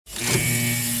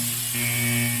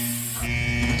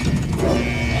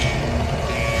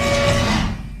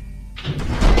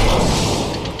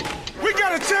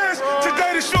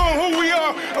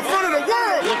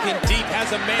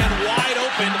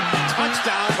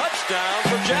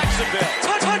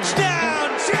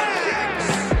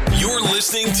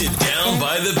listening to Down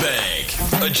by the Bank,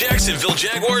 a Jacksonville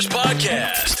Jaguars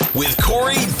podcast with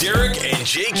Corey, Derek, and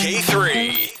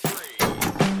JK3.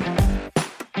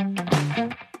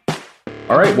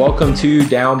 All right, welcome to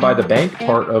Down by the Bank,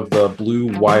 part of the Blue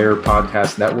Wire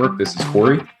Podcast Network. This is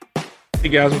Corey. Hey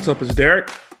guys, what's up? It's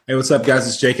Derek. Hey, what's up, guys?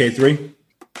 It's JK3.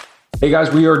 Hey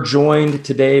guys, we are joined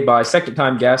today by a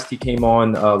second-time guest. He came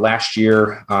on last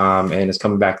year and is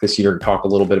coming back this year to talk a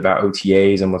little bit about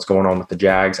OTAs and what's going on with the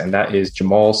Jags, and that is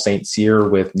Jamal St. Cyr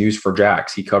with News for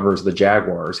Jax. He covers the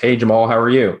Jaguars. Hey, Jamal, how are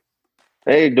you?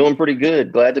 Hey, doing pretty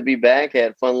good. Glad to be back.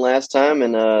 Had fun last time,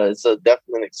 and it's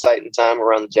definitely an exciting time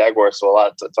around the Jaguars, so a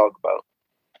lot to talk about.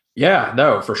 Yeah,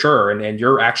 no, for sure. And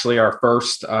you're actually our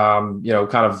first, kind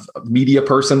of media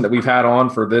person that we've had on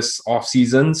for this off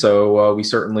season. So we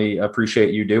certainly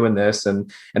appreciate you doing this.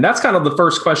 And that's kind of the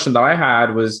first question that I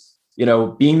had was,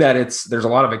 being that there's a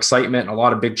lot of excitement, and a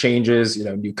lot of big changes,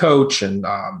 new coach and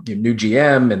new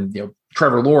GM and,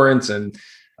 Trevor Lawrence and,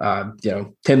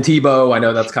 Tim Tebow. I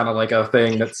know that's kind of like a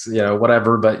thing that's,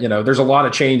 whatever, but, there's a lot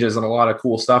of changes and a lot of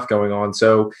cool stuff going on.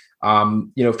 So,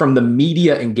 from the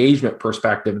media engagement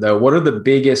perspective, though, what are the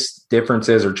biggest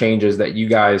differences or changes that you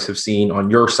guys have seen on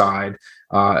your side,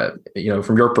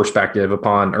 from your perspective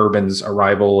upon Urban's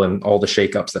arrival and all the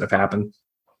shakeups that have happened?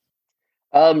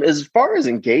 As far as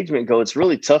engagement go, it's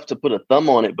really tough to put a thumb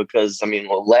on it because,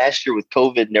 last year with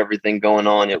COVID and everything going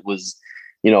on, it was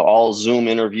all Zoom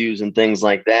interviews and things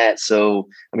like that. So,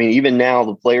 even now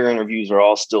the player interviews are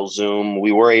all still Zoom.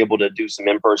 We were able to do some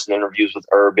in-person interviews with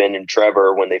Urban and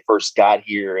Trevor when they first got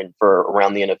here and for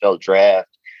around the NFL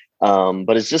draft.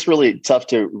 But it's just really tough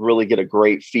to really get a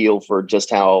great feel for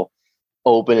just how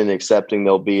open and accepting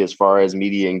they'll be as far as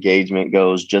media engagement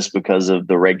goes, just because of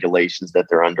the regulations that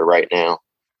they're under right now.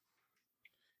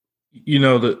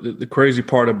 The crazy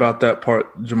part about that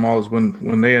part, Jamal, is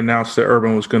when they announced that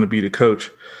Urban was going to be the coach,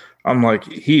 I'm like,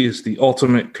 he is the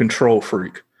ultimate control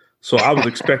freak. So I was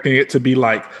expecting it to be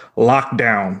like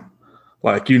lockdown,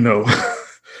 like,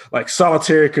 like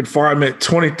solitary confinement,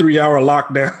 23-hour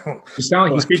lockdown. You sound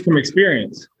like you speak from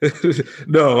experience.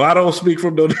 No, I don't speak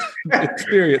from no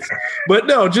experience. But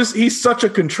no, just he's such a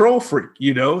control freak,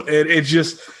 and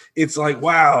it's like,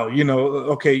 wow,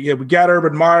 okay, yeah, we got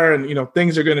Urban Meyer and,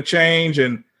 things are going to change.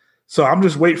 And so I'm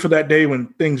just waiting for that day when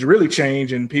things really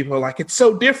change and people are like, it's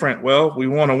so different. Well, we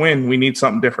want to win. We need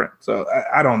something different. So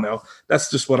I don't know. That's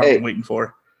just what I'm waiting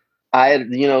for.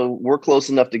 We're close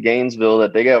enough to Gainesville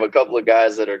that they have a couple of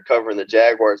guys that are covering the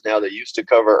Jaguars now that used to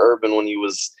cover Urban when he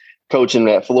was coaching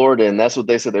at Florida. And that's what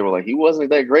they said. They were like, he wasn't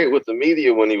that great with the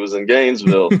media when he was in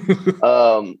Gainesville.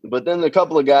 But then a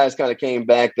couple of guys kind of came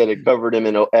back that had covered him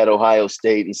at Ohio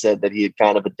State and said that he had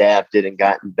kind of adapted and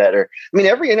gotten better.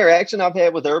 Every interaction I've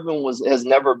had with Urban has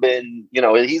never been,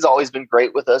 he's always been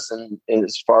great with us. And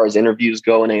as far as interviews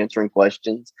go and answering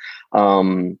questions,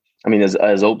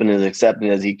 as open and accepting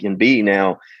as he can be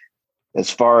now. As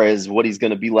far as what he's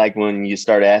going to be like when you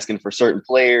start asking for certain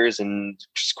players and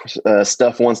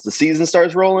stuff once the season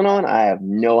starts rolling on, I have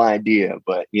no idea.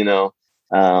 But,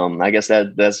 I guess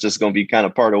that's just going to be kind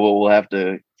of part of what we'll have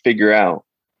to figure out.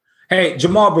 Hey,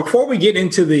 Jamal, before we get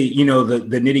into the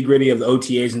nitty gritty of the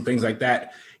OTAs and things like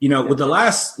that, with the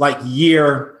last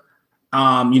year,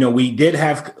 we did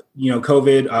have,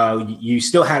 COVID, you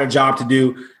still had a job to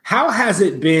do. How has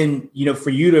it been, for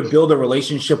you to build a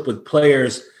relationship with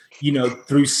players,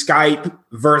 through Skype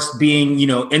versus being,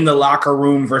 in the locker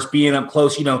room versus being up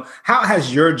close? How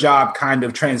has your job kind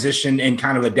of transitioned and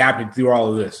kind of adapted through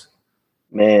all of this?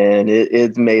 Man,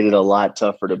 it's made it a lot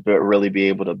tougher to really be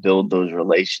able to build those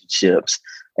relationships.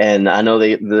 And I know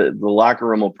the locker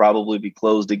room will probably be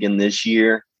closed again this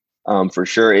year, for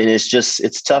sure. And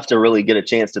it's tough to really get a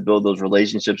chance to build those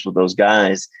relationships with those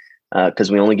guys because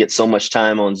we only get so much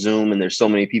time on Zoom and there's so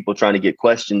many people trying to get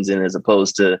questions in, as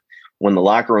opposed to when the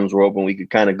locker rooms were open, we could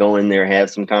kind of go in there,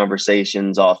 have some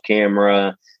conversations off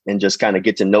camera and just kind of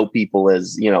get to know people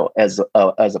as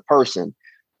a person.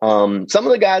 Some of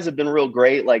the guys have been real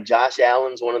great. Like Josh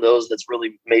Allen's one of those that's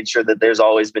really made sure that there's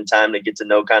always been time to get to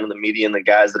know kind of the media and the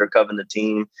guys that are covering the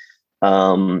team.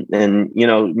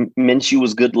 Minshew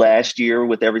was good last year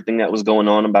with everything that was going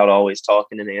on about always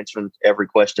talking and answering every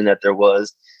question that there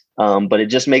was. But it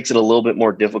just makes it a little bit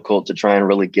more difficult to try and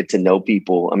really get to know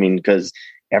people. Because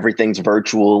everything's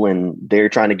virtual and they're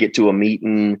trying to get to a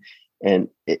meeting. And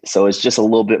so it's just a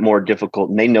little bit more difficult.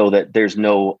 And they know that there's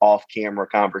no off camera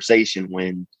conversation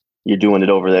when you're doing it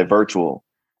over that virtual.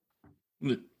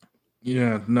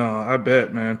 Yeah, no, I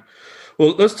bet, man.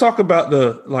 Well, let's talk about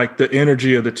the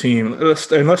energy of the team.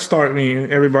 Let's start. I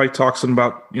mean, everybody talking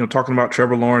about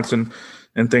Trevor Lawrence and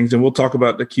things, and we'll talk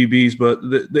about the QBs. But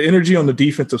the energy on the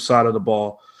defensive side of the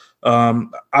ball.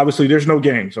 Obviously, there's no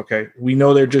games. Okay, we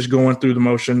know they're just going through the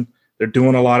motion. They're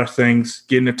doing a lot of things,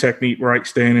 getting the technique right,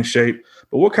 staying in shape.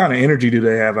 But what kind of energy do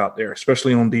they have out there,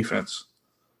 especially on defense?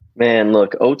 Man,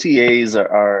 look, OTAs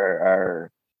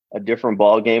are a different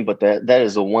ball game, but that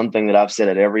is the one thing that I've said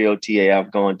at every OTA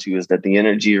I've gone to is that the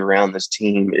energy around this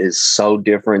team is so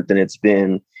different than it's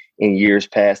been in years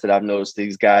past. That I've noticed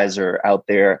these guys are out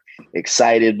there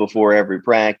excited before every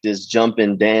practice,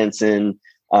 jumping, dancing.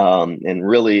 And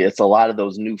really, it's a lot of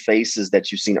those new faces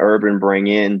that you've seen Urban bring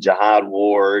in, Jihad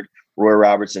Ward, Roy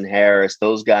Robertson Harris.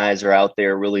 Those guys are out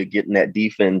there really getting that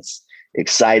defense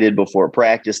excited before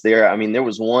practice there. I mean, there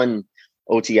was one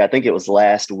OT, I think it was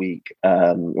last week,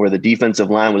 where the defensive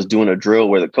line was doing a drill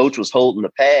where the coach was holding the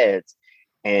pads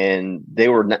and they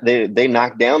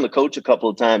knocked down the coach a couple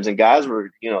of times and guys were,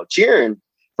 cheering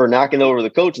for knocking over the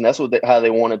coach. And that's how they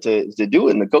wanted to do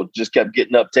it. And the coach just kept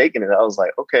getting up, taking it. I was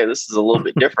like, okay, this is a little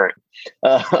bit different.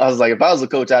 I was like, if I was a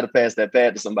coach, I'd have passed that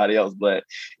pad to somebody else. But,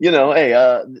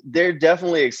 hey, they're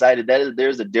definitely excited.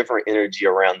 There's a different energy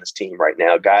around this team right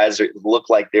now. Guys look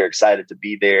like they're excited to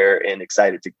be there and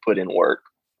excited to put in work.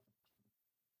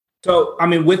 So, I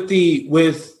mean, with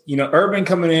Urban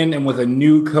coming in and with a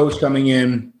new coach coming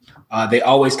in, they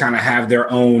always kind of have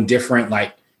their own different,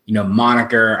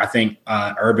 moniker. I think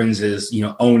Urban's is,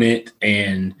 own it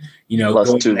and,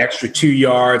 going an extra 2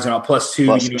 yards and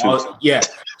 +2. Yeah.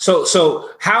 So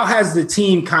how has the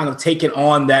team kind of taken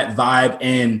on that vibe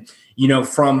and,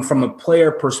 from a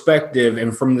player perspective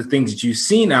and from the things that you've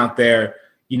seen out there,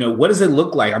 what does it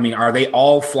look like? I mean, are they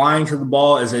all flying to the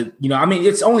ball? Is it,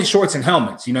 it's only shorts and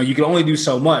helmets, you can only do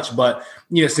so much, but,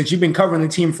 since you've been covering the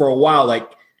team for a while,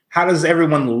 how does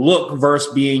everyone look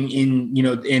versus being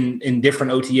in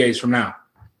different OTAs from now?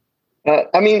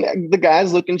 The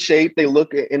guys look in shape. They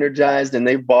look energized and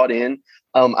they've bought in.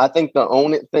 I think the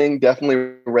own it thing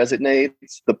definitely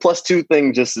resonates. The +2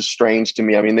 thing just is strange to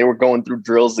me. I mean, they were going through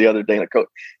drills the other day and the coach,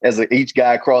 each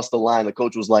guy crossed the line, the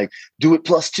coach was like, do it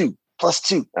 +2.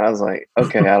 I was like,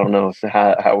 okay, I don't know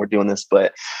how we're doing this,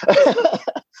 but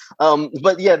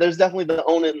but yeah, there's definitely the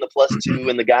own it and the +2,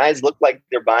 and the guys look like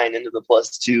they're buying into the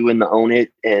 +2 and the own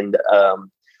it, and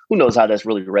who knows how that's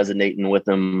really resonating with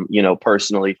them,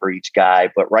 personally for each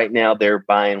guy. But right now they're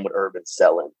buying what Urban's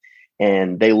selling,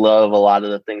 and they love a lot of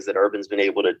the things that Urban's been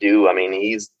able to do. I mean,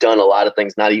 he's done a lot of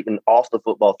things, not even off the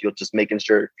football field, just making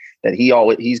sure that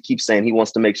he keeps saying he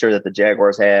wants to make sure that the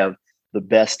Jaguars have the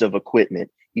best of equipment.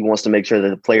 He wants to make sure that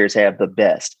the players have the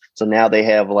best. So now they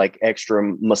have extra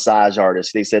massage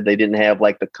artists. They said they didn't have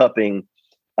the cupping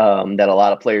that a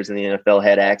lot of players in the NFL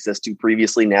had access to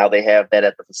previously. Now they have that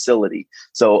at the facility.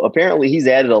 So apparently he's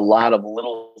added a lot of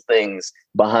little things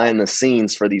behind the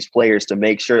scenes for these players to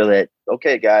make sure that,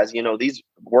 okay, guys, these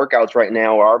workouts right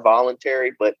now are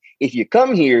voluntary, but if you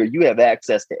come here, you have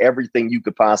access to everything you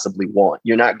could possibly want.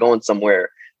 You're not going somewhere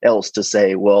else to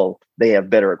say, well, they have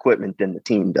better equipment than the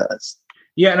team does.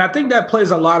 Yeah, and I think that plays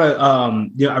a lot of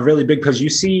really big, because you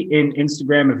see in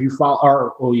Instagram, if you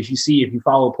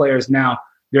follow players now,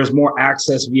 there's more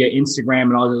access via Instagram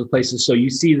and all those places. So you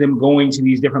see them going to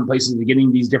these different places and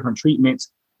getting these different treatments,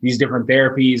 these different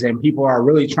therapies, and people are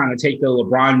really trying to take the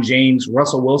LeBron James,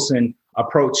 Russell Wilson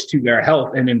approach to their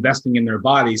health and investing in their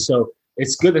bodies. So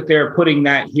it's good that they're putting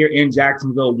that here in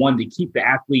Jacksonville, one, to keep the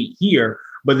athlete here,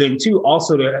 but then two,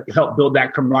 also to help build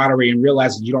that camaraderie and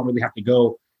realize that you don't really have to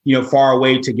go far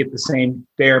away to get the same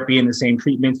therapy and the same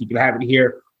treatments. You can have it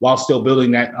here while still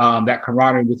building that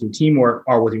camaraderie with your teamwork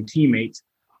or with your teammates.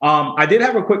 I did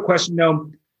have a quick question though,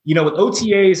 with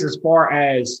OTAs, as far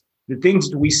as the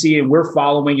things that we see and we're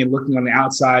following and looking on the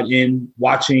outside in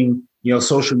watching,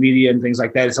 social media and things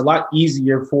like that, it's a lot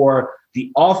easier for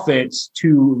the offense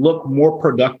to look more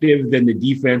productive than the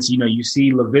defense. You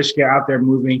see Laviska out there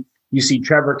moving, you see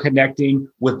Trevor connecting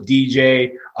with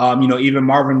DJ, even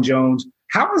Marvin Jones.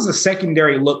 How does the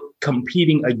secondary look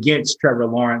competing against Trevor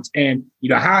Lawrence? And,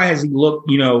 how has he looked,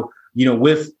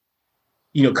 with,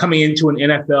 coming into an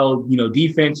NFL,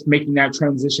 defense, making that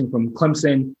transition from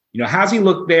Clemson? How's he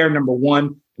looked there, number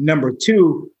one? Number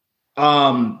two,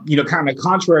 kind of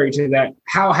contrary to that,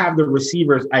 how have the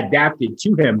receivers adapted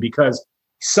to him? Because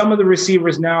some of the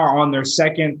receivers now are on their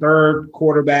second, third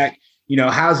quarterback.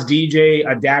 How's DJ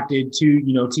adapted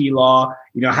to, T-Law?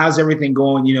 How's everything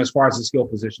going, as far as the skill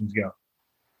positions go?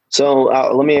 So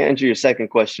let me answer your second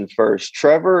question first.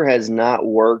 Trevor has not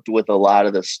worked with a lot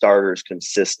of the starters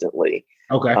consistently.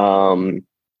 Okay.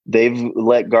 they've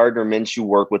let Gardner Minshew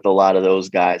work with a lot of those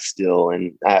guys still.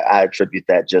 And I attribute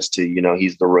that just to,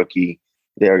 he's the rookie.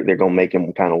 They're going to make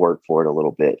him kind of work for it a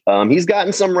little bit. He's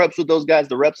gotten some reps with those guys.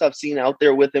 The reps I've seen out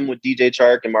there with him with DJ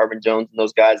Chark and Marvin Jones and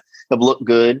those guys have looked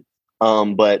good.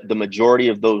 But the majority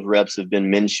of those reps have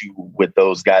been Minshew with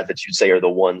those guys that you say are the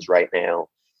ones right now.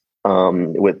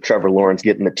 With Trevor Lawrence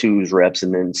getting the 2s reps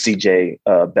and then CJ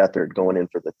Beathard going in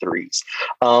for the 3s.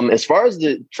 As far as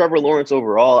the Trevor Lawrence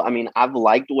overall, I mean, I've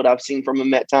liked what I've seen from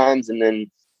him at times. And then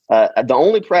the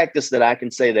only practice that I can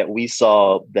say that we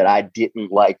saw that I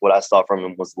didn't like what I saw from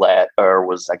him was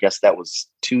I guess that was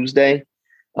Tuesday.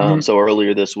 So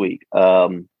earlier this week,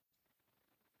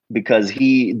 because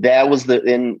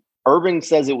Urban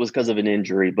says it was because of an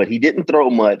injury, but he didn't throw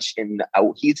much. And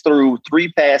he threw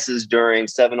 3 passes during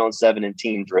 7-on-7 and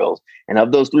team drills. And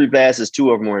of those 3 passes, 2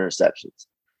 of them were interceptions.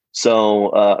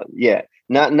 So,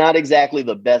 not exactly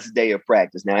the best day of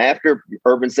practice. Now, after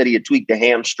Urban said he had tweaked the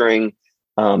hamstring,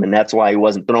 and that's why he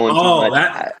wasn't throwing too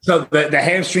much. So the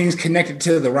hamstring's connected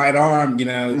to the right arm,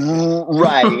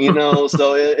 Right,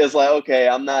 so it's like, okay,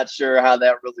 I'm not sure how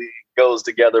that really goes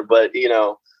together, but,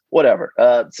 whatever.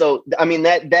 So, I mean,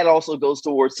 that also goes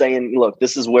towards saying, look,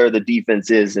 this is where the defense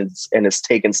is and it's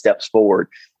taken steps forward.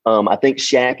 I think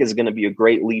Shaq is going to be a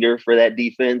great leader for that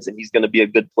defense, and he's going to be a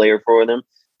good player for them.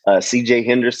 CJ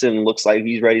Henderson looks like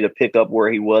he's ready to pick up where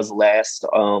he was last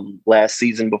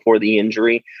season before the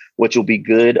injury, which will be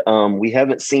good. We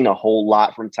haven't seen a whole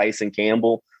lot from Tyson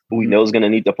Campbell, who we know is going to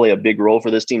need to play a big role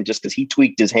for this team just because he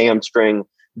tweaked his hamstring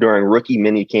during rookie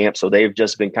minicamp. So they've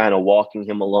just been kind of walking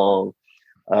him along.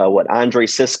 Andre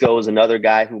Cisco is another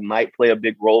guy who might play a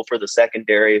big role for the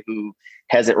secondary, who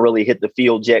hasn't really hit the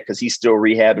field yet because he's still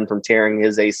rehabbing from tearing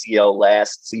his ACL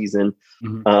last season.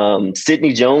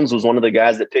 Sidney Jones was one of the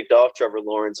guys that picked off Trevor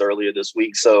Lawrence earlier this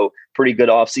week. So pretty good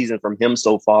offseason from him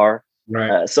so far.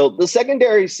 Right. So the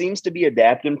secondary seems to be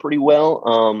adapting pretty well.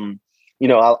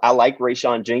 I like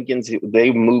Rayshawn Jenkins.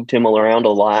 They moved him around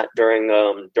a lot during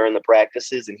the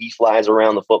practices, and he flies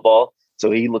around the football.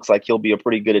 So he looks like he'll be a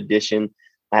pretty good addition.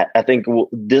 I think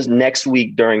this next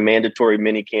week during mandatory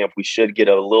minicamp, we should get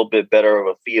a little bit better of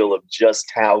a feel of just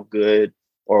how good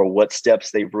or what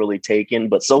steps they've really taken.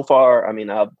 But so far, I mean,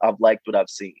 I've liked what I've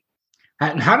seen.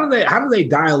 And how do they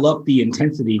dial up the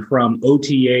intensity from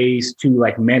OTAs to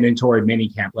like mandatory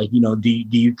minicamp? Like, do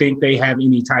you think they have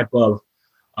any type of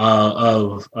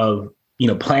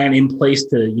plan in place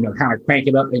to, kind of crank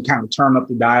it up and kind of turn up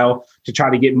the dial to try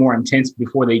to get more intense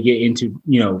before they get into,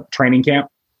 training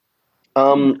camp?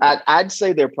 I'd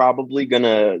say they're probably going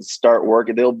to start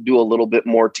working. They'll do a little bit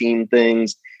more team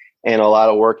things and a lot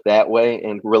of work that way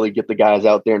and really get the guys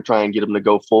out there and try and get them to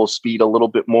go full speed a little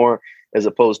bit more, as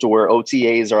opposed to where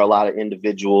OTAs are a lot of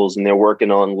individuals and they're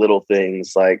working on little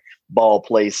things like ball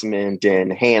placement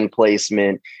and hand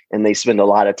placement, and they spend a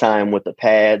lot of time with the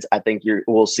pads. I think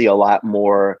we'll see a lot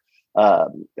more.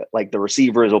 Like the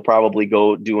receivers will probably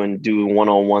go do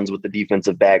one-on-ones with the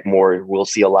defensive back more. We'll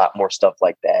see a lot more stuff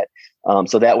like that.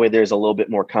 So that way there's a little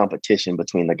bit more competition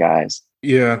between the guys.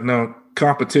 Yeah, no,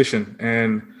 competition.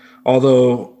 And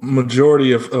although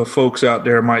majority of folks out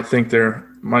there might think there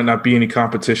might not be any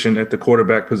competition at the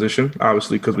quarterback position,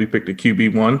 obviously because we picked a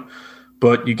QB1,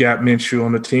 but you got Minshew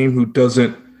on the team who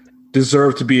doesn't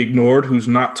deserve to be ignored, who's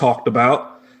not talked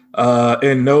about.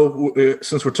 And no,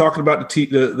 since we're talking about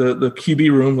the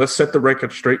QB room, let's set the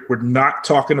record straight. We're not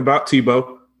talking about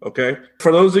Tebow. Okay.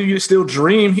 For those of you that still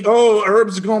dream,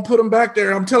 Herb's going to put him back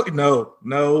there. I'm telling you,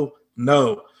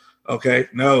 no. Okay.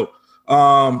 No.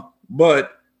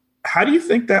 But how do you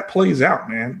think that plays out,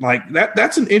 man? Like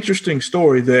that's an interesting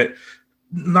story that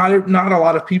not a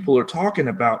lot of people are talking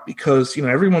about because,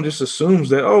 everyone just assumes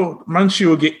that, Minshew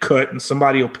will get cut and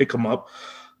somebody will pick him up.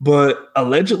 But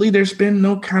allegedly, there's been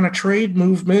no kind of trade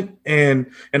movement. And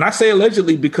I say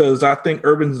allegedly because I think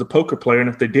Urban's the poker player. And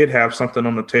if they did have something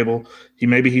on the table,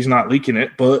 he's not leaking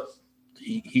it, but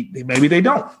maybe they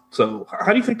don't. So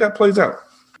how do you think that plays out?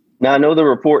 Now, I know the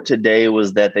report today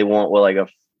was that they want like a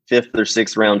 5th or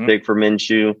 6th round pick for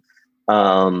Minshew.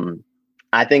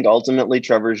 I think ultimately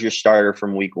Trevor's your starter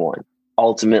from week 1.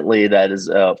 Ultimately, that is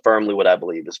firmly what I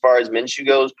believe. As far as Minshew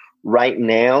goes right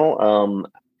now,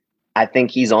 I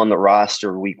think he's on the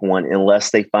roster week 1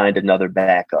 unless they find another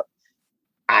backup.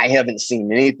 I haven't seen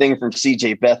anything from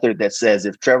CJ Beathard that says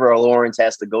if Trevor Lawrence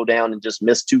has to go down and just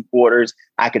miss 2 quarters,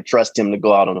 I could trust him to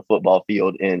go out on the football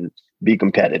field and be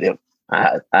competitive.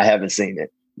 I haven't seen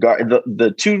it.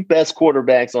 The 2 best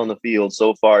quarterbacks on the field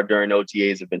so far during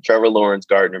OTAs have been Trevor Lawrence,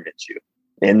 Gardner Minshew,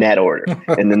 in that order.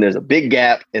 And then there's a big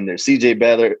gap, and there's CJ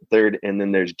Beathard, and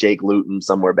then there's Jake Luton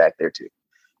somewhere back there too.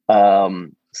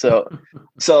 So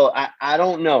I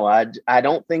don't know. I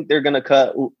don't think they're going to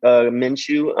cut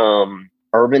Minshew.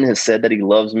 Urban has said that he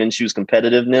loves Minshew's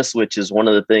competitiveness, which is one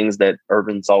of the things that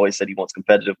Urban's always said he wants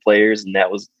competitive players. And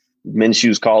that was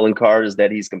Minshew's calling card, is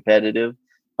that he's competitive.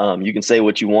 You can say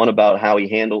what you want about how he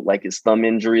handled like his thumb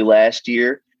injury last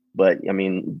year. But I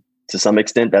mean, to some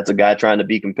extent, that's a guy trying to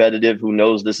be competitive who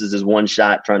knows this is his one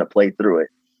shot, trying to play through it.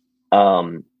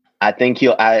 I think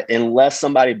unless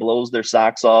somebody blows their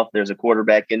socks off, there's a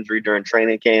quarterback injury during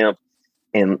training camp,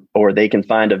 or they can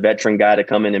find a veteran guy to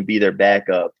come in and be their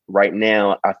backup. Right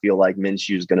now, I feel like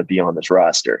Minshew is going to be on this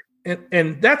roster.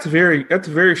 And that's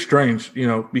very strange,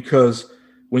 because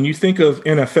when you think of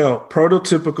NFL,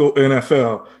 prototypical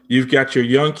NFL, you've got your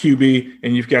young QB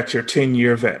and you've got your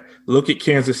 10-year vet. Look at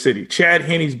Kansas City. Chad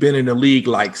Henne's been in the league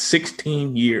like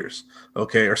 16 years,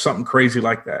 okay, or something crazy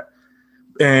like that.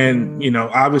 And,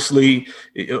 obviously,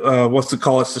 what's the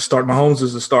call? It's the start. Mahomes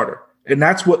is the starter. And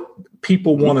that's what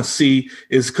people want to see,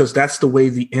 is because that's the way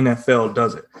the NFL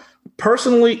does it.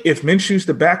 Personally, if Minshew's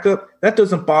the backup, that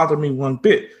doesn't bother me one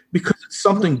bit, because it's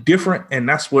something different, and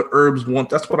that's what Herbs want.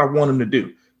 That's what I want him to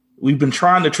do. We've been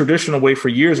trying the traditional way for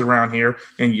years around here,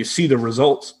 and you see the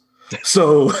results.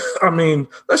 So, I mean,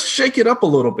 let's shake it up a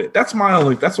little bit. That's my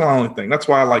only thing. That's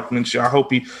why I like Minshew. I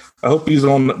hope he's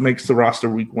on that makes the roster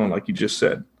week 1, like you just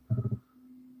said.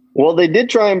 Well, they did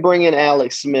try and bring in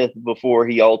Alex Smith before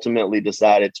he ultimately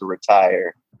decided to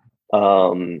retire.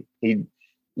 Apparently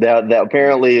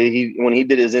when he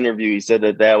did his interview, he said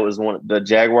that was the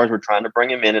Jaguars were trying to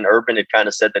bring him in, and Urban had kind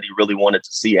of said that he really wanted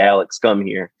to see Alex come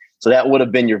here. So that would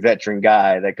have been your veteran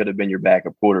guy. That could have been your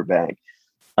backup quarterback.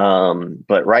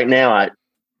 But right now,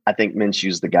 I think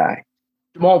Minshew's the guy.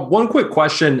 Jamal, one quick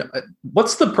question.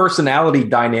 What's the personality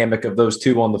dynamic of those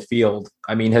two on the field?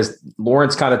 I mean, has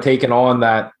Lawrence kind of taken on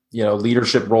that,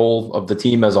 leadership role of the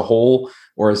team as a whole,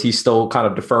 or is he still kind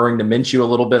of deferring to Minshew a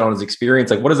little bit on his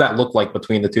experience? Like, what does that look like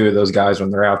between the two of those guys when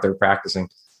they're out there practicing?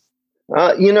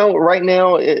 Right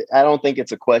now, I don't think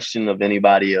it's a question of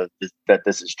anybody that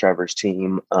this is Trevor's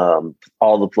team.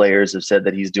 All the players have said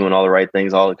that he's doing all the right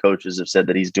things. All the coaches have said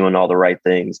that he's doing all the right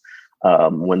things.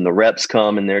 When the reps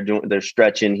come and they're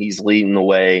stretching, he's leading the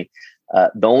way.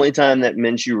 The only time that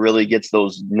Minshew really gets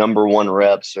those number 1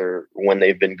 reps are when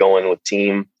they've been going with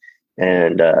team.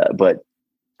 But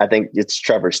I think it's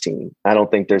Trevor's team. I don't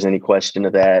think there's any question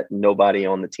of that. Nobody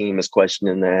on the team is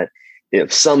questioning that.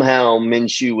 If somehow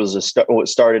Minshew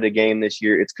started a game this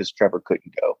year, it's because Trevor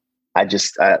couldn't go. I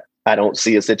don't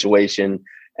see a situation.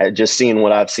 Just seeing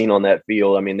what I've seen on that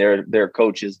field, I mean, there are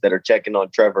coaches that are checking on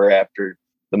Trevor after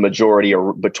the majority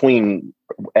or between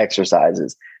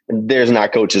exercises. And there's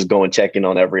not coaches going checking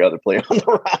on every other player on the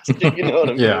roster. You know what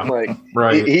I mean? Yeah, like,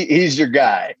 right. He's your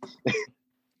guy.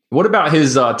 What about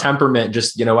his temperament,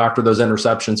 just, after those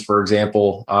interceptions, for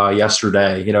example,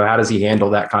 yesterday? How does he handle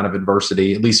that kind of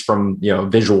adversity, at least from, a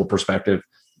visual perspective?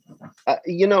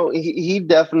 He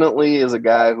definitely is a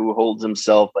guy who holds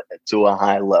himself to a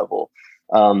high level.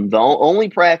 The only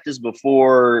practice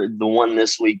before the one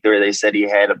this week where they said he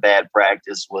had a bad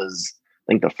practice was,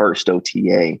 I think, the first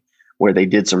OTA, where they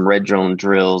did some red zone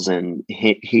drills, and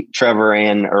Trevor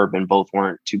and Urban both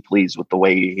weren't too pleased with the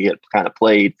way he had kind of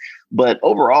played. But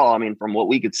overall, I mean, from what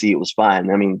we could see, it was fine.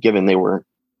 I mean, given they were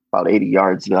about 80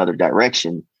 yards the other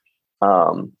direction.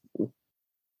 Are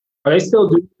they still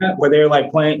doing that where they're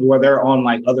like playing, where they're on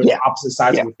like other opposite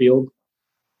sides of the field?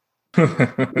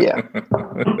 Yeah.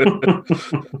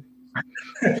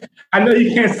 I know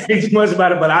you can't say too much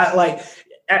about it, but I like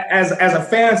as a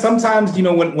fan, sometimes,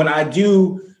 when I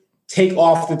do take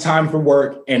off the time for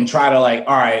work and try to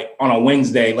all right, on a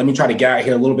Wednesday, let me try to get out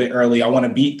here a little bit early. I want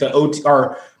to beat the OT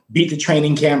or beat the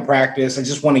training camp practice. I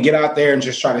just want to get out there and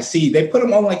just try to see. They put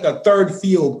them on like a third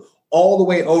field all the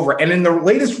way over. And in the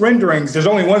latest renderings, there's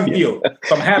only one field.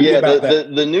 So I'm happy about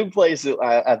that. The new place,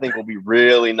 I think, will be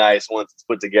really nice once it's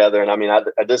put together. And I mean,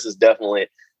 this is definitely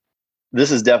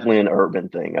an Urban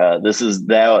thing.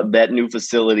 That new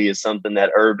facility is something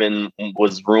that Urban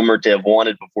was rumored to have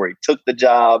wanted before he took the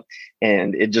job.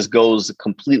 And it just goes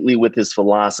completely with his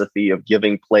philosophy of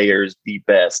giving players the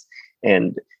best,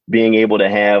 and being able to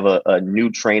have a new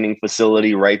training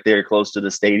facility right there close to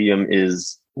the stadium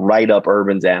is right up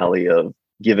Urban's alley of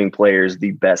giving players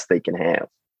the best they can have.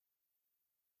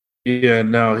 Yeah,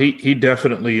 no, he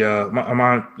definitely,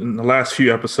 in the last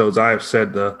few episodes, I have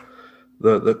said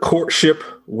the courtship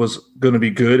was going to be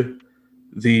good.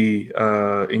 The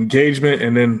engagement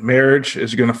and then marriage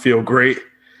is going to feel great.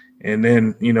 And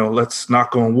then, let's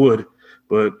knock on wood.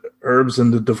 But Herbs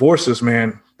and the divorces,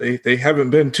 man, they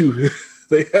haven't been too –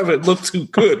 they haven't looked too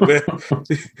good, man.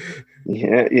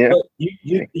 Yeah.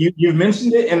 But you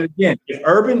mentioned it, and again, if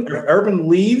Urban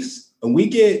leaves and we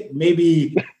get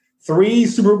maybe 3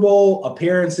 Super Bowl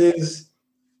appearances,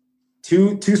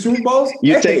 two Super Bowls,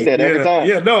 take that every time.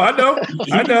 Yeah, no, I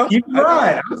know. You're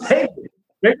right. I'll take it.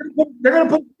 They're gonna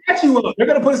put a statue up. They're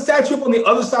gonna put a statue up on the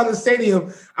other side of the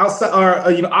stadium, outside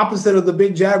or opposite of the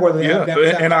big Jaguar.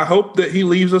 And I hope that he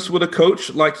leaves us with a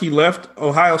coach like he left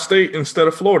Ohio State instead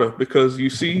of Florida, because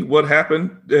you see what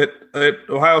happened at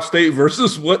Ohio State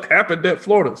versus what happened at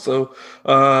Florida. So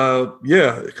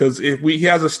because if he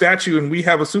has a statue and we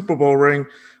have a Super Bowl ring,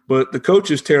 but the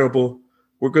coach is terrible,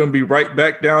 we're going to be right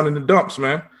back down in the dumps,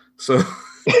 man. So.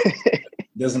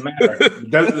 Doesn't matter.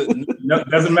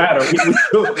 Doesn't matter. We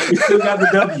still got the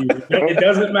W. It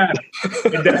doesn't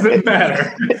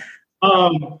matter.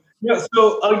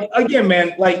 So again,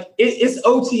 man, like it's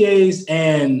OTAs,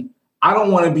 and I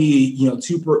don't want to be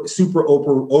super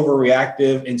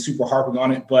overreactive and super harping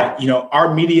on it, but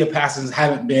our media passes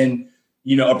haven't been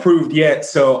approved yet,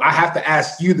 so I have to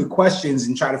ask you the questions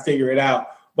and try to figure it out.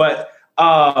 But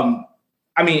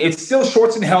I mean, it's still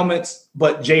shorts and helmets,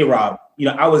 but J-Rob.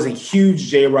 I was a huge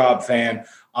J-Rob fan.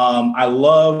 I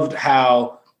loved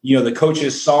how, the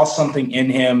coaches saw something in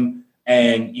him,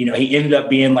 and, he ended up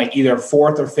being like either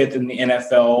 4th or 5th in the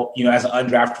NFL, as an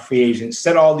undrafted free agent,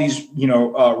 set all these,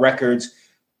 records.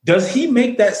 Does he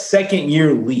make that second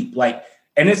year leap?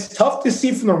 And it's tough to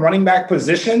see from the running back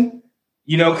position,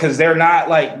 because they're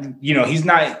not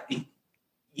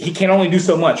he can only do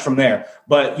so much from there.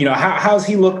 But, how's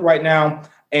he look right now?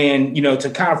 And, to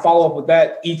kind of follow up with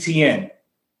that, ETN,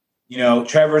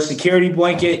 Trevor's security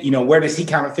blanket, where does he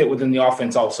kind of fit within the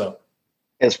offense also?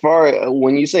 As far as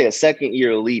when you say a second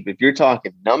year leap, if you're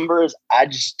talking numbers, I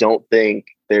just don't think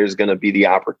there's going to be the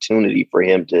opportunity for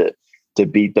him to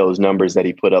beat those numbers that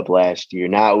he put up last year.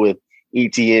 Now with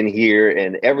ETN here,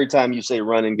 and every time you say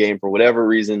running game, for whatever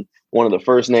reason, one of the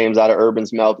first names out of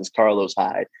Urban's mouth is Carlos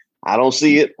Hyde. I don't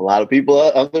see it. A lot of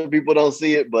other people don't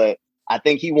see it, but I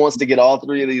think he wants to get all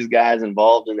 3 of these guys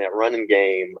involved in that running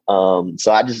game.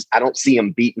 So I don't see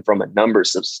him beaten from a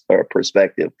numbers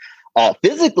perspective.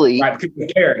 Physically, right,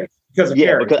 because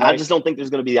I just don't think there's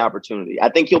going to be the opportunity. I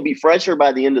think he'll be fresher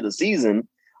by the end of the season,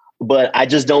 but I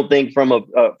just don't think from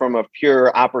a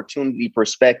pure opportunity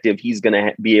perspective he's going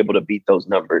to be able to beat those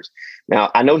numbers. Now,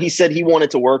 I know he said he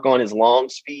wanted to work on his long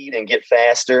speed and get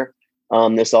faster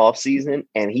this offseason,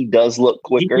 and he does look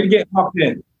quicker. He did get hopped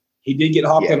in.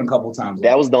 In a couple of times.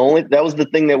 That was the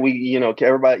thing that we,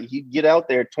 everybody, he'd get out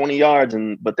there 20 yards,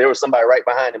 but there was somebody right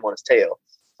behind him on his tail.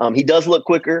 He does look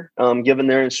quicker, given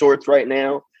they're in shorts right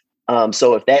now.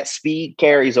 So if that speed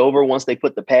carries over once they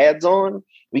put the pads on,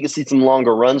 we can see some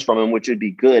longer runs from him, which would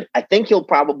be good. I think he'll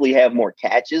probably have more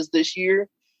catches this year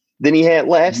than he had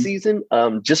last season,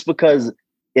 just because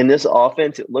in this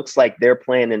offense, it looks like they're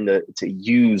planning to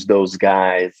use those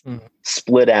guys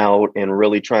split out and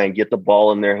really try and get the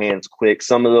ball in their hands quick.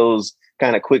 Some of those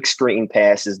kind of quick screen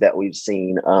passes that we've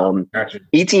seen. Gotcha.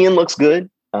 ETN looks good.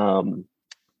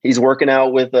 He's working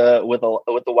out with the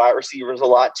wide receivers a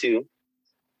lot too.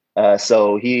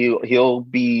 So he'll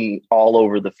be all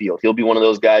over the field. He'll be one of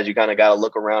those guys you kind of got to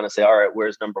look around and say, all right,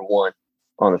 where's number 1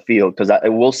 on the field? Because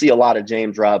we'll see a lot of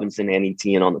James Robinson and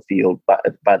ETN on the field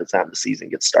by the time the season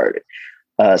gets started.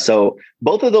 So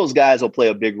both of those guys will play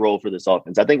a big role for this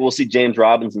offense. I think we'll see James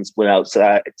Robinson split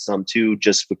outside some too,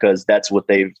 just because that's what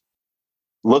they've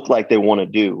looked like they want to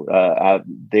do.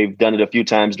 They've done it a few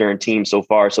times during teams so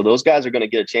far. So those guys are going to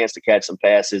get a chance to catch some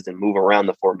passes and move around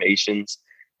the formations.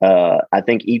 I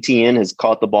think ETN has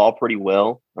caught the ball pretty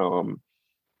well,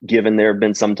 given there have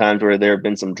been some times where there have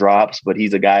been some drops, but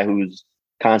he's a guy who's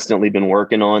constantly been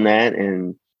working on that.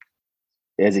 And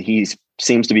as he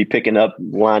seems to be picking up,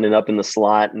 lining up in the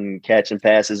slot and catching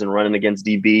passes and running against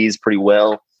DBs pretty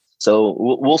well. So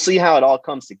we'll see how it all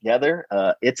comes together.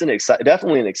 It's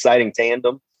definitely an exciting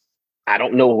tandem. I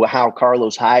don't know how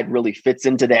Carlos Hyde really fits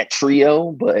into that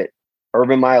trio, but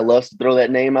Urban Meyer loves to throw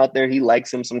that name out there. He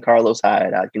likes him some Carlos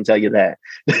Hyde. I can tell you that.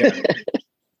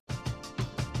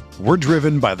 We're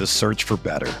driven by the search for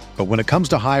better. But when it comes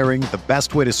to hiring, the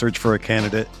best way to search for a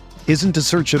candidate isn't to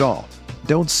search at all.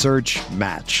 Don't search,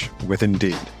 match with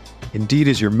Indeed. Indeed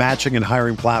is your matching and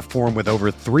hiring platform with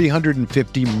over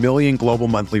 350 million global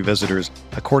monthly visitors,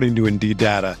 according to Indeed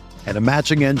data, and a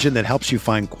matching engine that helps you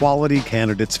find quality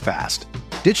candidates fast.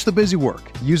 Ditch the busy work.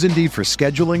 Use Indeed for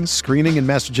scheduling, screening, and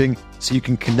messaging so you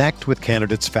can connect with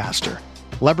candidates faster.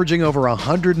 Leveraging over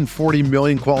 140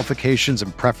 million qualifications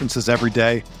and preferences every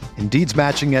day, Indeed's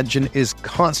matching engine is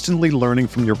constantly learning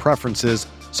from your preferences,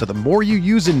 so the more you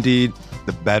use Indeed,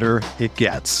 the better it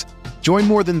gets. Join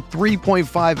more than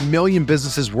 3.5 million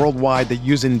businesses worldwide that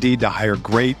use Indeed to hire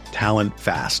great talent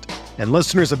fast. And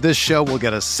listeners of this show will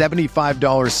get a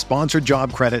 $75 sponsored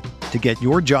job credit to get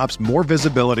your jobs more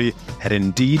visibility at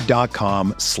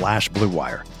Indeed.com/Blue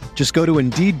Wire. Just go to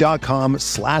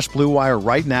Indeed.com/Blue Wire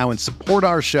right now and support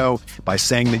our show by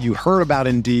saying that you heard about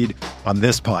Indeed on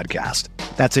this podcast.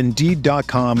 That's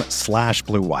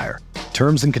Indeed.com/Blue Wire.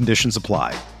 Terms and conditions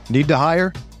apply. Need to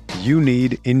hire? You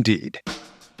need Indeed.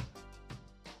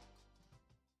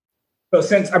 So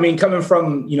since, I mean, coming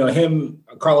from, him,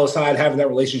 Carlos Hyde, having that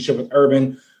relationship with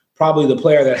Urban, probably the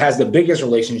player that has the biggest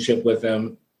relationship with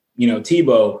him,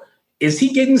 Tebow, is he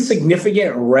getting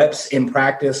significant reps in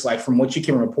practice? Like from what you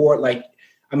can report,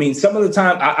 some of the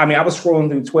time, I was scrolling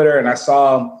through Twitter and I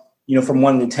saw, from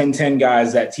one of the 10-10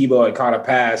 guys that Tebow had caught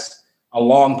a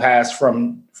long pass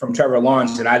from Trevor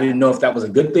Lawrence. And I didn't know if that was a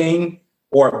good thing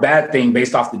or a bad thing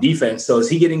based off the defense. So is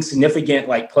he getting significant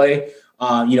play?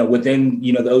 Within,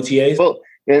 the OTAs? Well,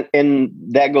 and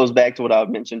that goes back to what I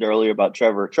mentioned earlier about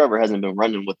Trevor. Trevor hasn't been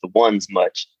running with the ones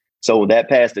much. So that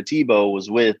pass to Tebow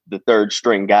was with the third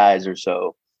string guys or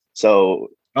so. So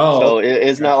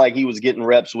it's not like he was getting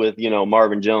reps with,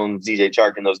 Marvin Jones, DJ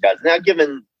Chark, and those guys. Now,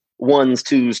 given ones,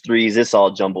 twos, threes, it's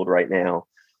all jumbled right now.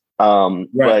 Right.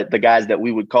 But the guys that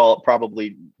we would call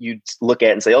probably you'd look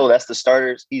at and say, oh, that's the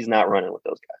starters. He's not running with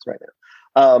those guys right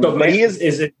now. But he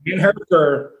is it Hurts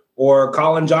or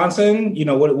Colin Johnson?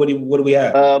 What do we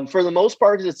have? For the most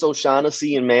part, it's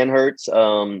O'Shaughnessy and Manhertz.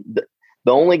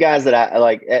 The only guys that I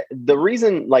like, the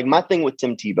reason, my thing with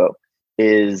Tim Tebow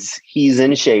is he's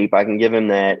in shape. I can give him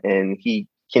that. And he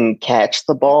can catch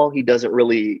the ball. He doesn't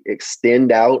really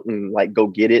extend out and go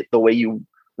get it the way you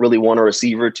really want a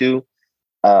receiver to.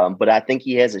 But I think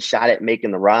he has a shot at making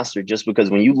the roster just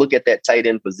because when you look at that tight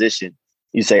end position,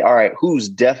 you say, all right, who's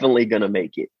definitely going to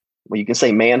make it? Well, you can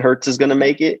say Manhertz is going to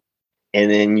make it. And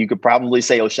then you could probably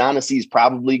say O'Shaughnessy is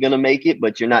probably going to make it,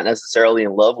 but you're not necessarily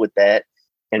in love with that.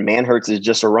 And Manhertz is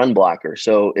just a run blocker.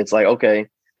 So it's okay,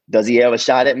 does he have a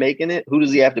shot at making it? Who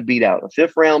does he have to beat out? A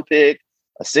 5th-round pick,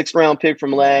 a 6th-round pick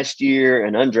from last year,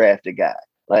 an undrafted guy.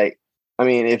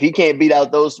 If he can't beat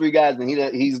out those 3 guys, then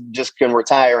he's just can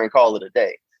retire and call it a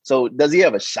day. So does he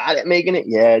have a shot at making it?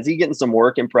 Yeah. Is he getting some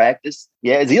work in practice?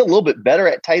 Yeah. Is he a little bit better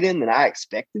at tight end than I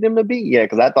expected him to be? Yeah,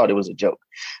 because I thought it was a joke.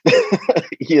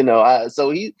 So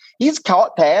he's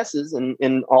caught passes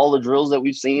in all the drills that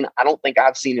we've seen. I don't think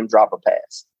I've seen him drop a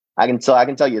pass. I can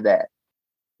tell you that.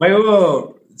 Wait.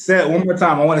 Say it one more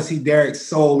time. I want to see Derek's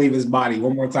soul leave his body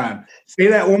one more time. Say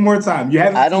that one more time. You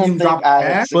haven't seen him drop a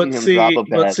pass?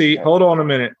 But see, hold on a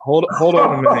minute. Hold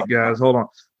on a minute, guys. Hold on.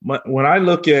 When I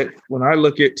look at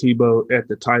Tebow at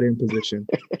the tight end position,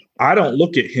 I don't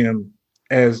look at him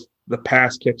as the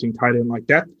pass catching tight end like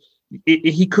that.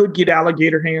 He could get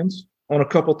alligator hands on a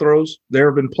couple throws. There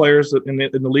have been players in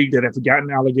the league that have gotten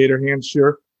alligator hands.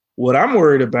 Sure. What I'm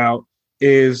worried about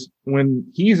is when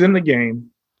he's in the game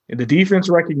and the defense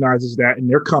recognizes that and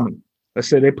they're coming. Let's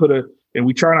say they and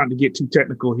we try not to get too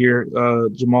technical here,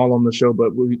 Jamal, on the show,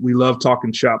 but we love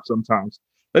talking shop sometimes.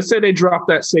 Let's say they drop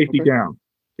that safety down.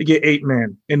 They get 8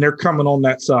 men, and they're coming on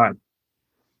that side.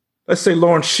 Let's say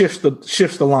Lawrence shifts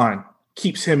the line,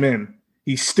 keeps him in.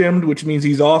 He's stemmed, which means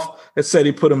he's off. Let's say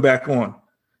they put him back on.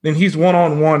 Then he's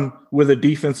one-on-one with a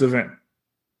defensive end.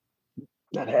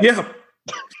 Yeah,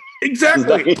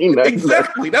 exactly.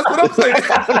 Exactly. That's what I'm saying.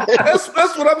 That's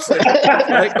what I'm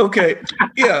saying. Okay,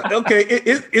 yeah, okay.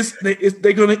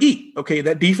 They're going to eat. Okay,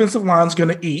 that defensive line's going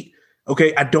to eat.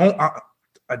 Okay, I don't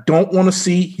want to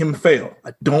see him fail.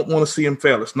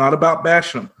 It's not about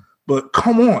bashing him, but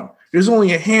come on. There's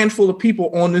only a handful of people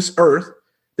on this earth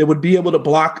that would be able to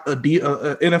block a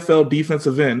NFL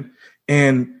defensive end.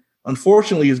 And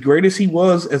unfortunately, as great as he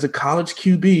was as a college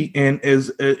QB and as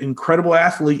an incredible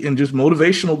athlete and just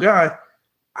motivational guy,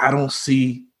 I don't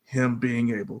see him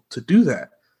being able to do that.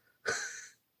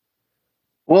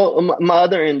 Well, my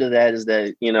other end of that is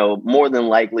that, more than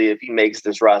likely, if he makes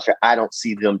this roster, I don't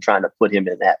see them trying to put him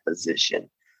in that position.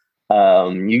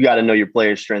 You got to know your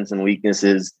player's strengths and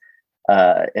weaknesses.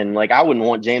 And I wouldn't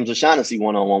want James O'Shaughnessy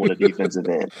one-on-one with a defensive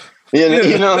end.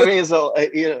 You know what I mean? So,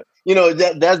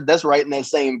 that's right in that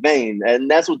same vein.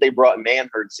 And that's what they brought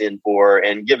Manhertz in for.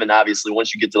 And given, obviously,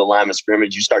 once you get to the line of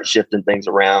scrimmage, you start shifting things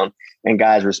around and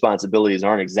guys' responsibilities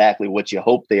aren't exactly what you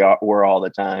hope they were all the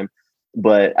time.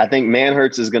 But I think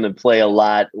Manhertz is going to play a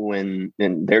lot when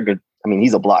they're good. I mean,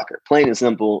 he's a blocker. Plain and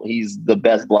simple, he's the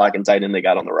best blocking tight end they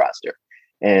got on the roster.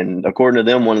 And according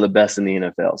to them, one of the best in the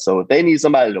NFL. So if they need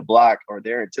somebody to block or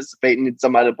they're anticipating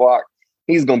somebody to block,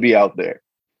 he's going to be out there.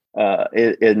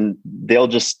 And they'll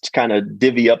just kind of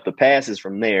divvy up the passes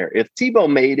from there. If Tebow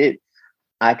made it,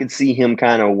 I could see him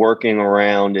kind of working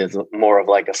around as more of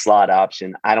like a slot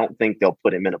option. I don't think they'll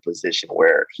put him in a position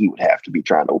where he would have to be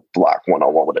trying to block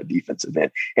one-on-one with a defensive end.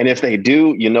 And if they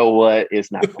do, you know what?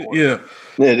 It's not going to work.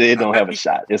 They don't have a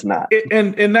shot. It's not.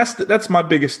 And that's my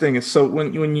biggest thing is, so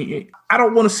when you, I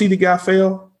don't want to see the guy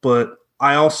fail, but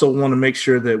I also want to make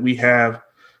sure that we have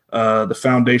the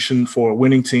foundation for a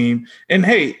winning team. And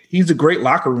hey, he's a great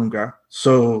locker room guy.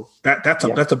 So that's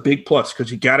a big plus, because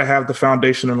you got to have the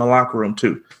foundation in the locker room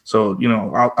too. So, you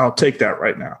know, I'll take that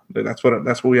right now. That's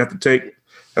what we have to take.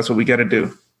 That's what we got to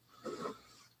do.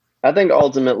 I think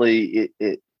ultimately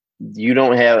you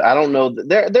don't have, I don't know.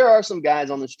 There are some guys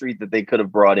on the street that they could have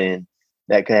brought in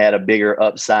that could have had a bigger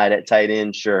upside at tight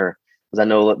end. Sure. Because I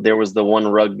know there was the one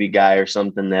rugby guy or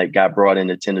something that got brought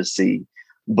into Tennessee,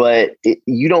 but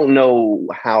you don't know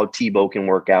how Tebow can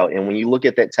work out. And when you look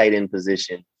at that tight end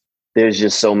position, there's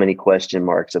just so many question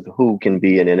marks of who can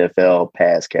be an NFL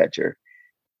pass catcher.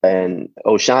 And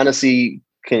O'Shaughnessy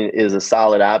is a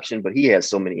solid option, but he has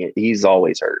so many, he's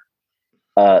always hurt.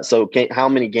 So how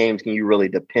many games can you really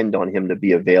depend on him to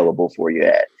be available for you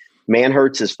at?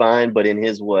 Manhurts is fine, but in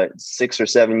his 6 or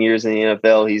 7 years in the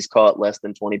NFL, he's caught less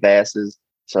than 20 passes.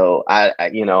 So I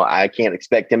can't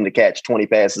expect him to catch 20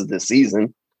 passes this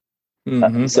season.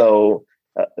 Mm-hmm.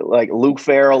 Like Luke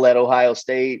Farrell at Ohio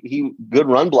State, he good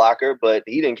run blocker, but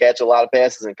he didn't catch a lot of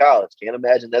passes in college. Can't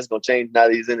imagine that's going to change now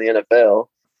that he's in the NFL.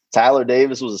 Tyler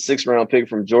Davis was a 6th round pick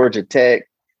from Georgia Tech.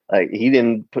 Like, he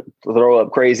didn't throw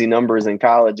up crazy numbers in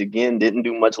college. Again, didn't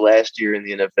do much last year in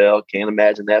the NFL. Can't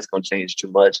imagine that's going to change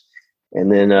too much.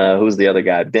 And then who's the other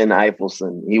guy? Ben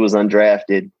Eifelson. He was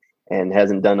undrafted and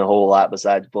hasn't done a whole lot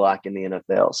besides block in the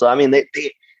NFL. So, I mean,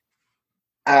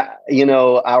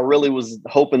 I really was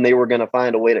hoping they were going to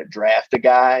find a way to draft a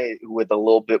guy with a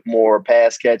little bit more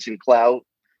pass catching clout,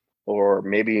 or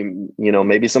maybe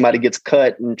somebody gets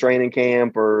cut in training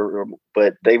camp,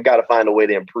 but they've got to find a way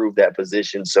to improve that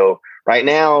position. So right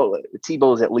now,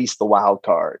 Tebow is at least the wild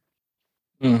card.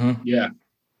 Mm-hmm. Yeah.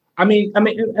 I mean,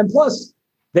 and plus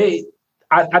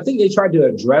I think they tried to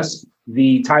address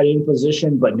the tight end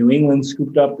position, but New England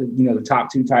scooped up the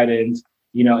top 2 tight ends.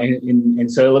 And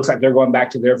so it looks like they're going back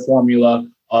to their formula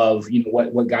of,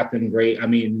 what got them great. I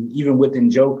mean, even with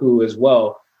Njoku as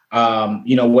well,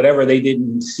 whatever they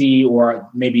didn't see, or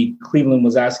maybe Cleveland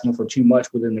was asking for too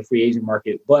much within the free agent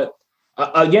market. But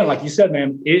again, like you said,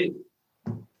 man,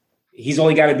 he's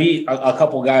only got to be a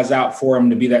couple guys out for him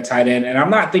to be that tight end. And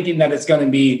I'm not thinking that it's going to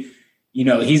be,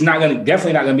 he's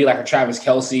definitely not going to be like a Travis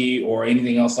Kelce or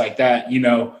anything else like that,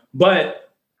 but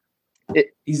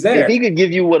he's there. If he could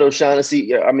give you what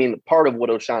O'Shaughnessy, part of what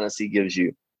O'Shaughnessy gives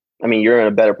you, you're in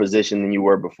a better position than you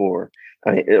were before.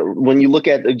 When you look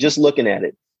at looking at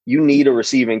it, you need a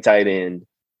receiving tight end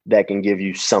that can give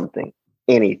you something,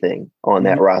 anything on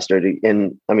that roster.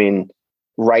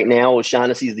 Right now,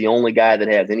 O'Shaughnessy is the only guy that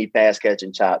has any pass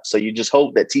catching chops. So you just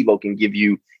hope that Tebow can give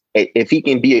you, if he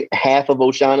can be half of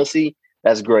O'Shaughnessy,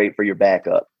 that's great for your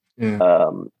backup. Yeah.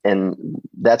 And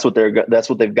that's what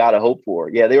they've got to hope for.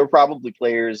 Yeah, they were probably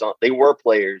players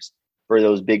for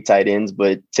those big tight ends,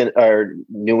 but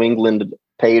New England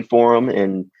paid for them,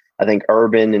 and I think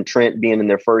Urban and Trent, being in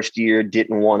their first year,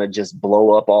 didn't want to just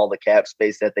blow up all the cap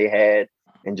space that they had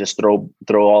and just throw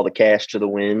all the cash to the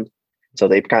wind. So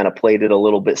they've kind of played it a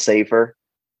little bit safer.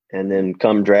 And then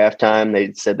come draft time,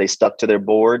 they said they stuck to their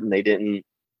board and they didn't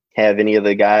have any of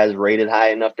the guys rated high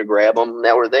enough to grab them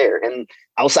that were there. And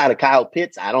outside of Kyle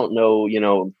Pitts, I don't know,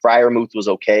 Freiermuth was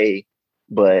okay,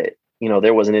 but,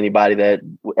 there wasn't anybody that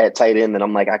at tight end that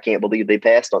I'm like, I can't believe they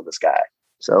passed on this guy.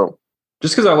 So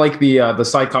just because I like the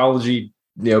psychology,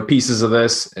 pieces of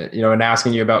this, and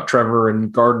asking you about Trevor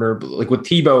and Gardner, like with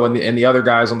Tebow and the other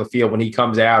guys on the field, when he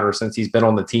comes out or since he's been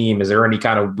on the team, is there any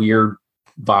kind of weird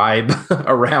vibe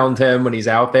around him when he's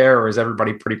out there, or is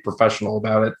everybody pretty professional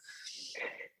about it?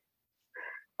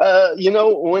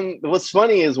 What's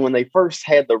funny is when they first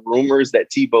had the rumors that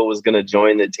Tebow was going to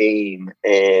join the team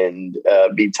and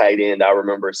be tight end, I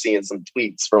remember seeing some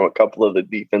tweets from a couple of the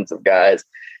defensive guys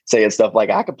saying stuff like,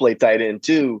 I could play tight end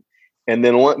too. And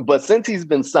then but since he's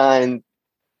been signed,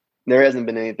 there hasn't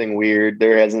been anything weird.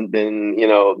 There hasn't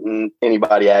been,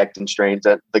 anybody acting strange.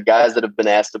 That the guys that have been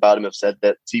asked about him have said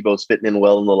that Tebow's fitting in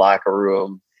well in the locker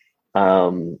room.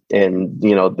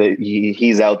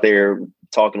 He's out there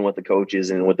talking with the coaches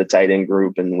and with the tight end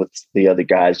group and with the other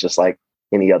guys, just like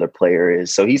any other player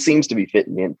is. So he seems to be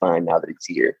fitting in fine now that he's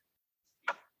here.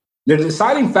 The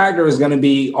deciding factor is going to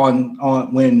be on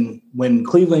when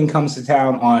Cleveland comes to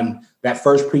town on that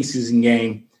first preseason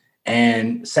game,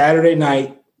 and Saturday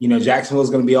night, Jacksonville is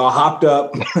going to be all hopped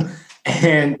up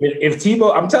And if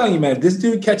Tebow, I'm telling you, man, if this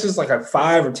dude catches like a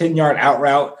 5 or 10 yard out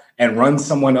route and runs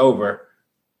someone over,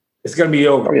 it's going to be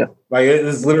over. Oh, yeah. Like,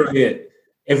 it's literally it.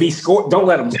 If he score, don't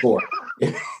let him score.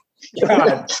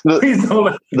 God, please don't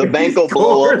let the bank will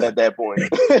blow up at that point.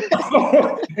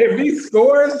 If he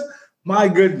scores, my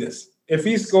goodness. If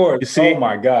he scores, You see, oh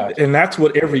my God. And that's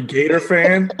what every Gator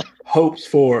fan hopes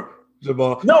for,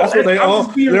 Jamal. No, that's what they're all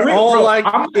bro. like.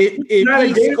 If not a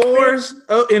he Gator scores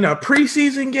in a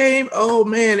preseason game, oh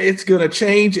man, it's gonna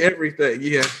change everything.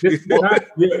 Yeah. This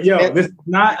is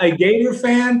not a Gator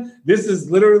fan. This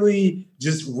is literally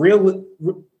just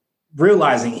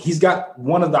realizing he's got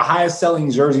one of the highest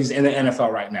selling jerseys in the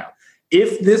NFL right now.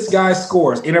 If this guy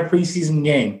scores in a preseason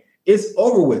game, it's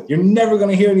over with. You're never going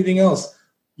to hear anything else,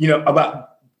 about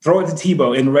throw it to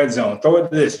Tebow in the red zone, throw it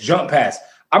to this, jump pass.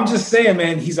 I'm just saying,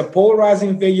 man, he's a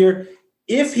polarizing figure.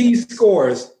 If he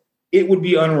scores, it would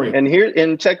be unreal.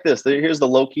 And check this. Here's the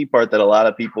low-key part that a lot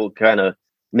of people kind of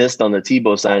missed on the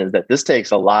Tebow sign is that this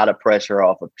takes a lot of pressure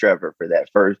off of Trevor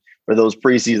for those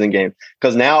preseason games.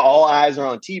 Because now all eyes are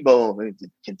on Tebow.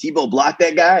 Can Tebow block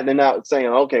that guy? And they're not saying,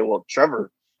 okay, well,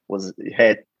 Trevor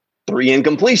had 3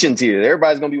 incompletions here.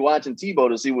 Everybody's going to be watching Tebow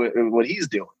to see what he's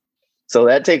doing. So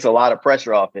that takes a lot of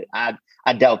pressure off it.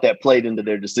 I doubt that played into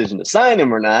their decision to sign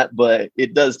him or not, but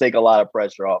it does take a lot of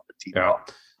pressure off the Tebow. Yeah.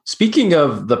 Speaking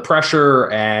of the pressure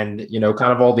and,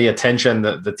 kind of all the attention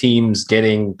that the team's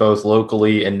getting both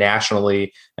locally and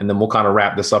nationally, and then we'll kind of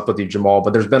wrap this up with you, Jamal,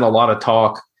 but there's been a lot of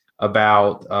talk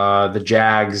about the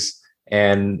Jags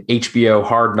and HBO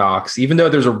Hard Knocks. Even though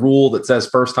there's a rule that says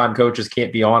first-time coaches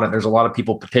can't be on it, there's a lot of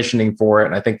people petitioning for it,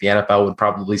 and I think the NFL would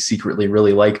probably secretly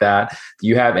really like that. Do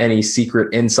you have any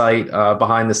secret insight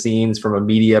behind the scenes from a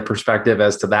media perspective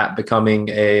as to that becoming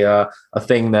a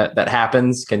thing that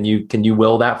happens? Can you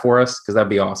will that for us? Because that'd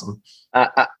be awesome.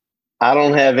 I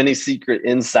don't have any secret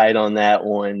insight on that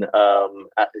one.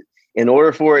 In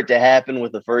order for it to happen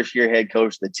with the first-year head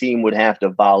coach, the team would have to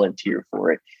volunteer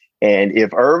for it. And if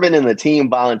Urban and the team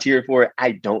volunteer for it,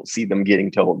 I don't see them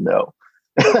getting told no.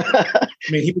 I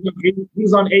mean, he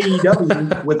was on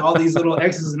AEW with all these little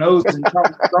X's and O's. And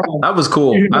that was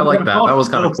cool. I like that. That was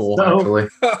kind of cool, actually.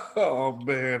 Oh,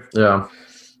 man. Yeah.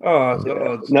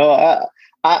 No,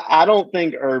 I don't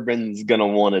think Urban's going to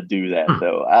want to do that,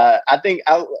 though. I think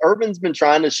Urban's been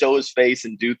trying to show his face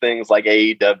and do things like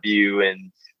AEW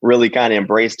and really kind of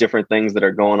embrace different things that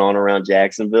are going on around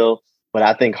Jacksonville. But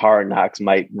I think Hard Knocks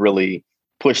might really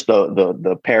push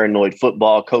the paranoid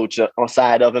football coach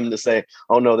side of him to say,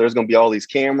 oh, no, there's going to be all these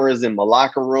cameras in my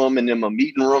locker room and in my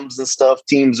meeting rooms and stuff.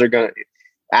 Teams are going to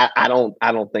I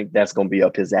don't think that's going to be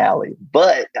up his alley.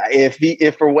 But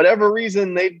if for whatever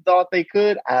reason they thought they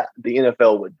could, the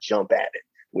NFL would jump at it.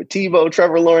 With Tebow,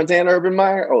 Trevor Lawrence, and Urban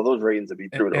Meyer, those ratings would be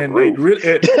through the roof.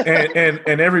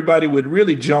 And everybody would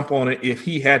really jump on it if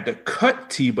he had to cut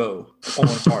Tebow on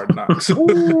Hard Knocks. That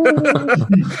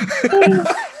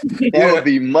would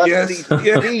be must-see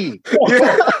TV.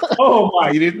 Yeah. Oh,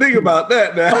 my. You didn't think about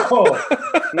that now.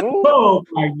 Oh,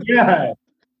 my God.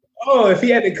 Oh, if he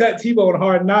had to cut Tebow on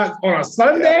Hard Knocks on a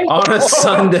Sunday? On a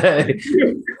Sunday.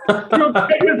 You're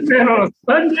paying man on a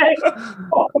Sunday?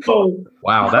 Oh.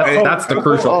 Wow, that's the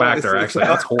crucial factor, actually.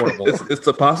 That's horrible. It's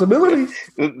a possibility.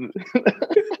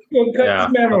 Yeah,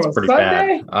 that's pretty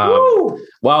bad.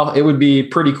 Well, it would be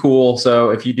pretty cool. So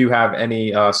if you do have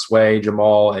any sway,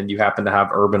 Jamal, and you happen to have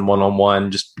Urban one-on-one,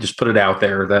 just put it out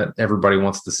there that everybody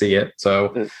wants to see it.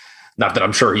 So not that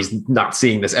I'm sure he's not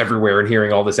seeing this everywhere and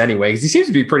hearing all this anyway, because he seems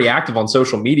to be pretty active on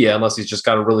social media, unless he's just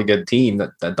got a really good team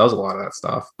that does a lot of that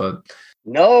stuff. But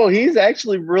no, he's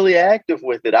actually really active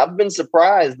with it. I've been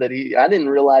surprised that I didn't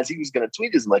realize he was going to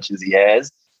tweet as much as he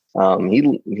has.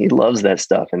 He loves that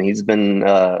stuff, and he's been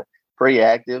pretty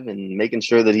active and making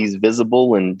sure that he's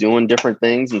visible and doing different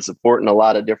things and supporting a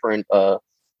lot of different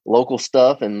local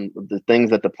stuff and the things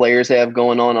that the players have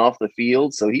going on off the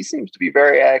field. So he seems to be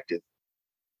very active.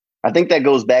 I think that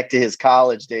goes back to his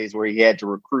college days where he had to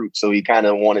recruit. So he kind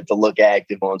of wanted to look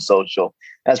active on social.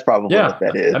 That's probably what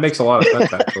that is. That makes a lot of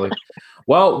sense, actually.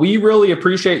 Well, we really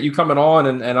appreciate you coming on.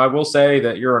 And I will say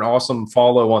that you're an awesome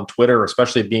follow on Twitter,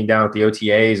 especially being down at the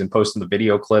OTAs and posting the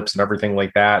video clips and everything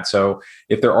like that. So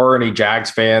if there are any Jags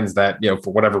fans that,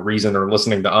 for whatever reason are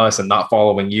listening to us and not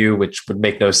following you, which would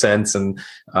make no sense. And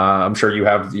I'm sure you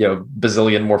have,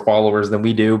 bazillion more followers than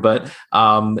we do. But,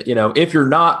 if you're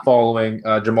not following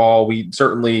Jamal, we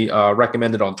certainly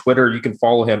recommend it on Twitter. You can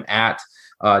follow him at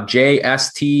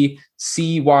JSTCYRTV,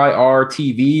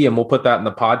 and we'll put that in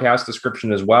the podcast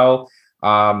description as well.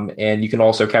 And you can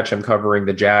also catch him covering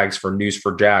the Jags for News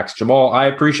for Jax. Jamal, I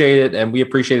appreciate it, and we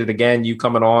appreciate it again, you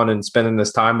coming on and spending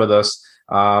this time with us.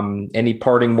 Any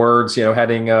parting words,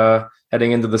 heading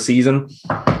into the season?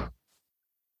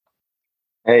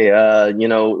 Hey,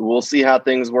 we'll see how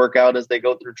things work out as they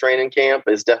go through training camp.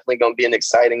 It's definitely going to be an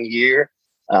exciting year.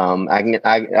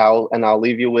 I'll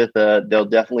leave you with there'll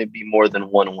definitely be more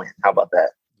than one win. How about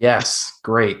that? Yes,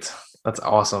 great. That's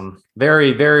awesome.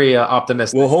 Very, very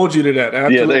optimistic. We'll hold you to that.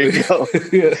 Absolutely. Yeah, there you go.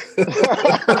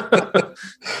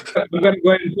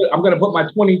 I'm going to put my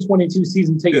 2022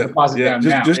 season ticket deposit down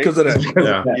now. Just because of that.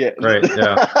 Yeah. Right.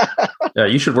 Yeah. Yeah.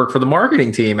 You should work for the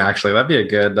marketing team. Actually, that'd be a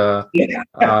good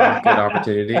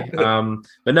opportunity.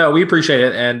 But no, we appreciate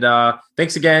it. And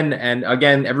thanks again. And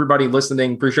again, everybody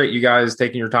listening, appreciate you guys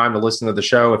taking your time to listen to the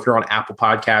show. If you're on Apple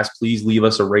Podcasts, please leave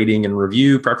us a rating and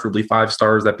review, preferably 5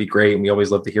 stars. That'd be great. And we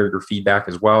always love to hear your feedback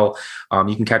as well.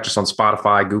 You can catch us on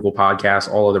Spotify, Google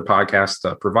Podcasts, all other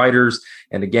podcast providers.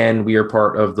 And again, we are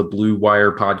part of the Blue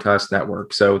Wire Podcast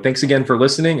Network. So thanks again for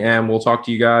listening, and we'll talk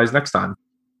to you guys next time.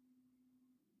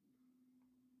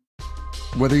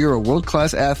 Whether you're a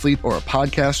world-class athlete or a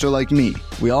podcaster like me,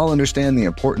 we all understand the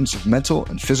importance of mental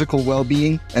and physical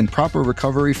well-being and proper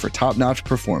recovery for top-notch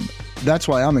performance. That's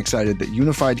why I'm excited that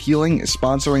Unified Healing is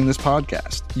sponsoring this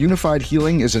podcast. Unified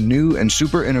Healing is a new and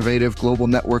super innovative global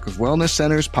network of wellness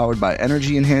centers powered by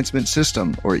Energy Enhancement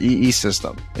System, or EE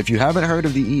System. If you haven't heard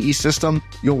of the EE System,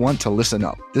 you'll want to listen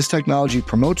up. This technology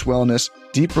promotes wellness,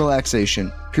 deep relaxation,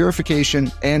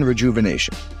 purification, and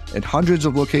rejuvenation. At hundreds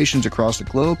of locations across the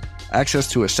globe, access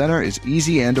to a center is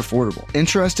easy and affordable.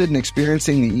 Interested in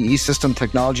experiencing the EE System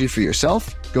technology for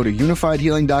yourself? Go to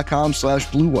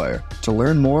unifiedhealing.com/bluewire to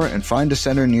learn more and find a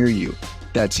center near you.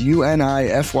 That's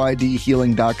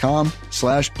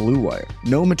unifydhealing.com/bluewire.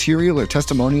 No material or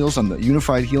testimonials on the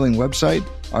Unified Healing website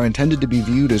are intended to be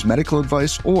viewed as medical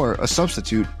advice or a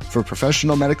substitute for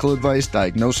professional medical advice,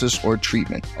 diagnosis, or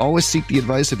treatment. Always seek the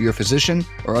advice of your physician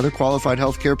or other qualified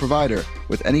healthcare provider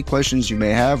with any questions you may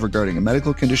have regarding a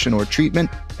medical condition or treatment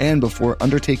and before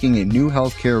undertaking a new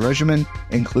healthcare regimen,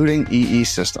 including EE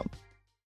System.